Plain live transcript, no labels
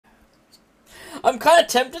I'm kind of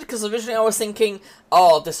tempted because originally I was thinking,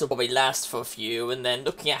 oh, this will probably last for a few, and then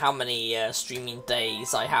looking at how many streaming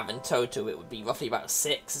days I have in total, it would be roughly about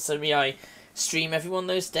 6. So maybe I stream every one of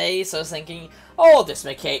those days. So I was thinking, oh, this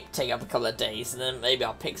may take up a couple of days, and then maybe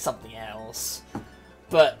I'll pick something else.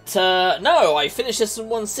 But no, I finished this in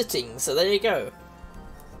one sitting. So there you go.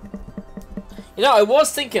 You know, I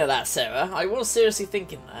was thinking of that, Sarah. I was seriously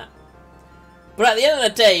thinking that. But at the end of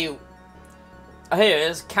the day, here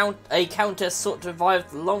is a countess sought to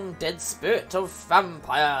revive the long-dead spirit of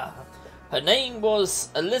vampire. Her name was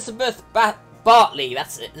Elizabeth Bartley.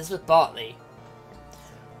 That's it, Elizabeth Bartley.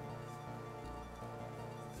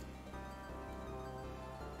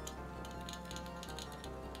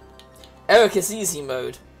 Eric is easy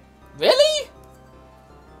mode. Really?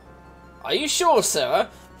 Are you sure, Sarah?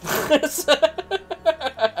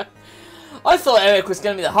 I thought Eric was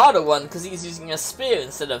going to be the harder one because he's using a spear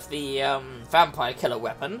instead of the vampire killer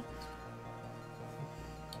weapon.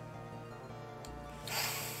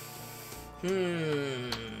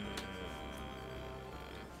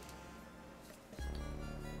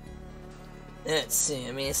 Let's see,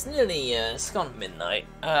 I mean, it's nearly, it's gone midnight.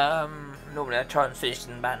 Normally I try and finish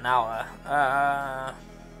in about an hour.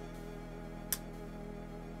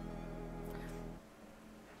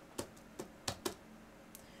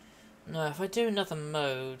 No, if I do another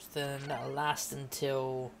mode, then that'll last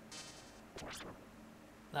until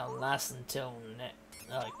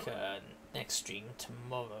next stream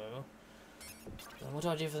tomorrow. Then what do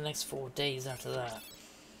I do for the next 4 days after that?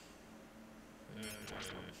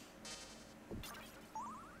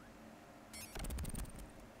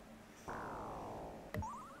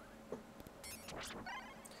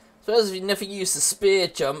 Suppose if you never use the spear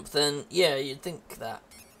jump, then yeah, you'd think that.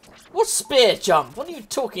 What spear jump? What are you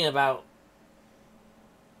talking about?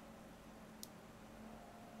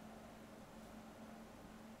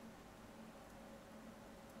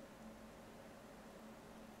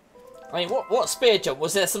 I mean, what spear jump?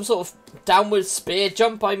 Was there some sort of downward spear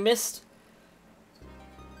jump I missed?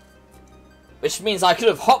 Which means I could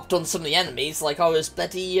have hopped on some of the enemies like I was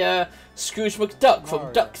bloody Scrooge McDuck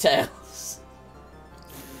from DuckTales.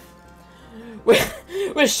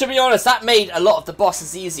 Which, to be honest, that made a lot of the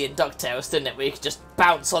bosses easy in DuckTales, didn't it? Where you could just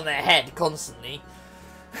bounce on their head constantly.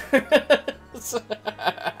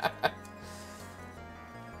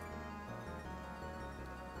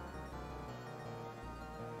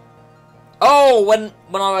 Oh, when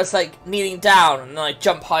I was like kneeling down and then I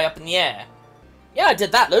jump high up in the air. Yeah, I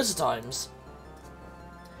did that loads of times.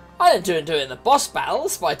 I didn't do it in the boss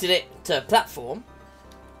battles, but I did it to platform.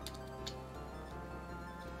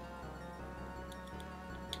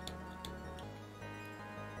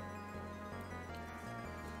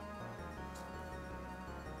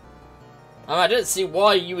 I mean, I don't see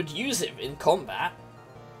why you would use it in combat.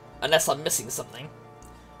 Unless I'm missing something.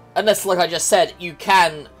 Unless, like I just said, you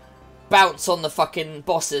can bounce on the fucking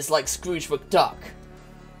bosses like Scrooge McDuck.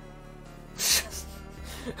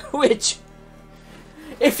 Which,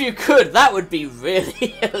 if you could, that would be really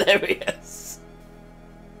hilarious.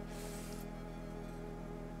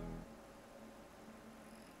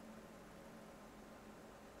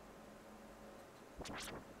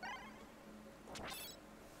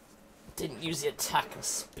 Didn't use the attack or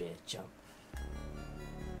spear jump.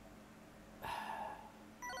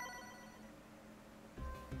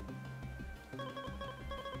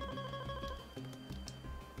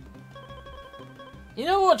 You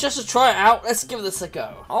know what, just to try it out, let's give this a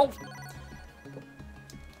go. Oh.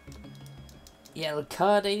 Yeah,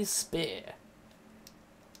 Lucarde's spear.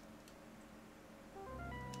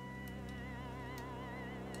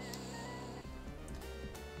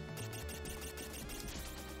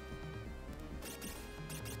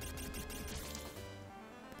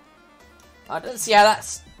 I don't see how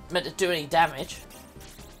that's meant to do any damage.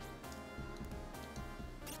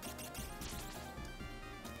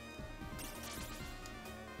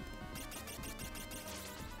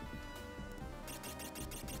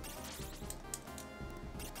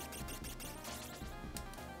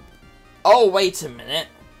 Oh, wait a minute.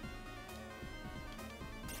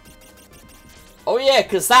 Oh yeah,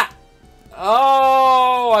 because that...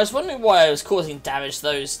 Oh, I was wondering why I was causing damage to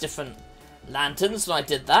those different lanterns when I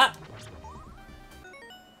did that.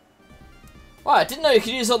 Wow, I didn't know you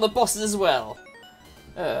could use it on the bosses as well.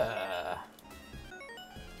 Never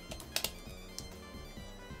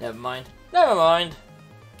mind. Never mind.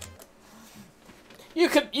 You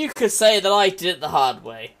could say that I did it the hard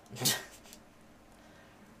way.